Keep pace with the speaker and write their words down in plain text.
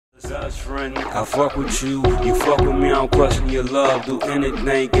best friend, I fuck with you. You fuck with me, I don't question your love. Do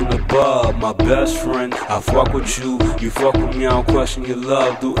anything in above. My best friend, I fuck with you. You fuck with me, I don't question your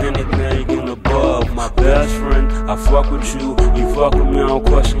love. Do anything in above. My best friend, I fuck with you. You fuck with me, I don't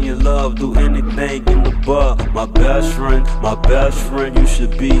question your love. Do anything in above. My best friend, you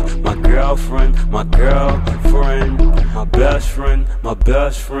should be my girlfriend, my girlfriend. My best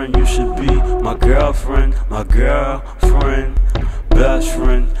friend, you should be my girlfriend, my girlfriend.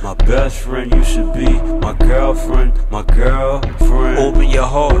 My best friend, you should be my girlfriend, my girlfriend. Open your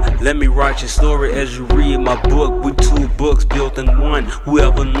heart, let me write your story as you read my book. We two books built in one.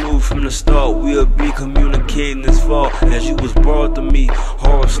 Whoever knew from the start we'll be communicating this far. As you was brought to me,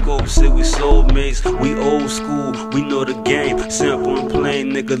 horoscope said we soulmates. We old school, we know the game. Simple and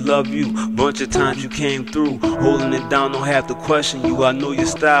plain, nigga love you. Bunch of times you came through, holding it down, don't have to question you. I know your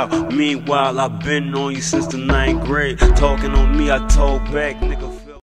style. Meanwhile, I've been on you since the 9th grade. Talking on me, I talk back, nigga.